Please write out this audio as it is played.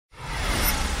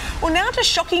Well, now to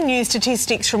shocking new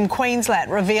statistics from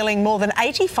Queensland revealing more than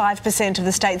 85% of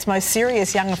the state's most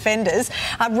serious young offenders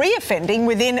are re-offending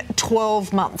within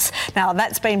 12 months. Now,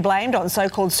 that's been blamed on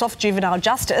so-called soft juvenile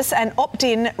justice and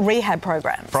opt-in rehab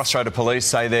programs. Frustrated police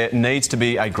say there needs to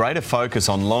be a greater focus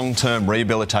on long-term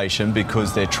rehabilitation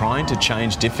because they're trying to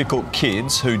change difficult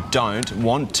kids who don't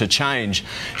want to change.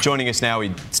 Joining us now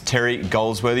is Terry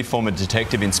Goldsworthy, former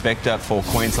Detective Inspector for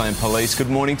Queensland Police.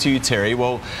 Good morning to you, Terry.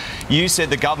 Well, you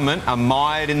said the government are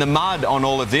mired in the mud on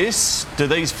all of this. Do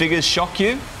these figures shock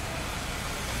you?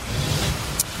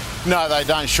 No, they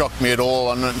don't shock me at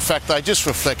all, and in fact they just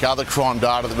reflect other crime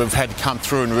data that we've had come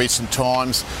through in recent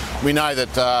times. We know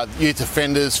that youth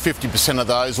offenders, 50% of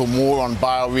those or more on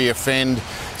bail re-offend,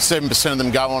 7% of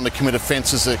them go on to commit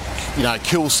offences that,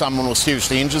 kill someone or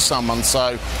seriously injure someone.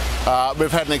 So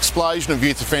we've had an explosion of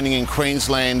youth offending in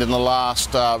Queensland in the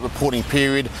last reporting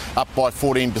period, up by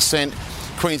 14%.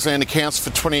 Queensland accounts for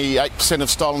 28% of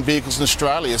stolen vehicles in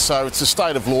Australia, so it's a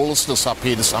state of lawlessness up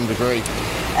here to some degree.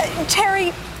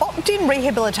 Terry, opt-in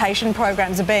rehabilitation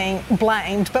programs are being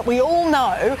blamed, but we all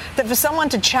know that for someone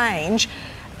to change,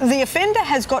 the offender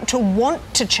has got to want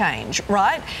to change,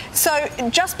 right? So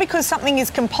just because something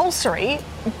is compulsory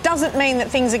doesn't mean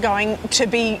that things are going to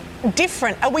be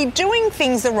different. Are we doing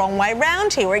things the wrong way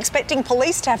round here? We're expecting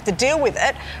police to have to deal with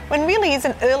it when really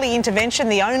isn't early intervention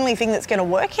the only thing that's going to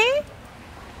work here?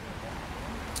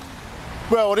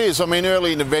 Well, it is. I mean,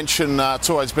 early intervention, it's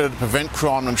always better to prevent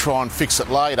crime than try and fix it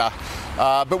later.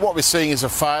 But what we're seeing is a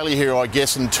failure here, I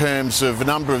guess, in terms of a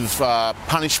number of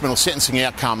punishment or sentencing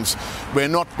outcomes. We're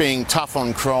not being tough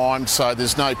on crime, so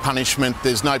there's no punishment,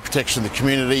 there's no protection of the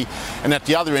community. And at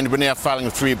the other end, we're now failing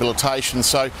with rehabilitation.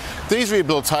 So these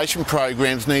rehabilitation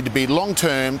programs need to be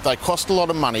long-term, they cost a lot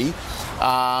of money.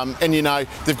 And,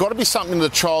 they've got to be something the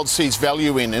child sees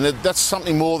value in. And that's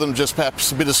something more than just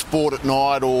perhaps a bit of sport at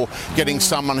night or getting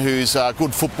someone who's a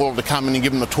good footballer to come in and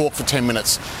give them a talk for 10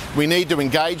 minutes. We need to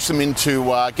engage them into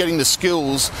getting the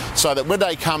skills so that when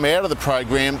they come out of the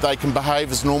program, they can behave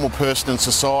as a normal person in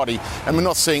society. And we're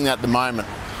not seeing that at the moment.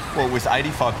 Well, with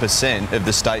 85% of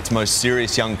the state's most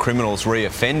serious young criminals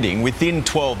re-offending, within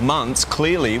 12 months,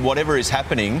 clearly whatever is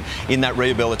happening in that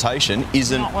rehabilitation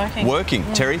isn't working.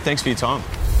 Terry, thanks for your time.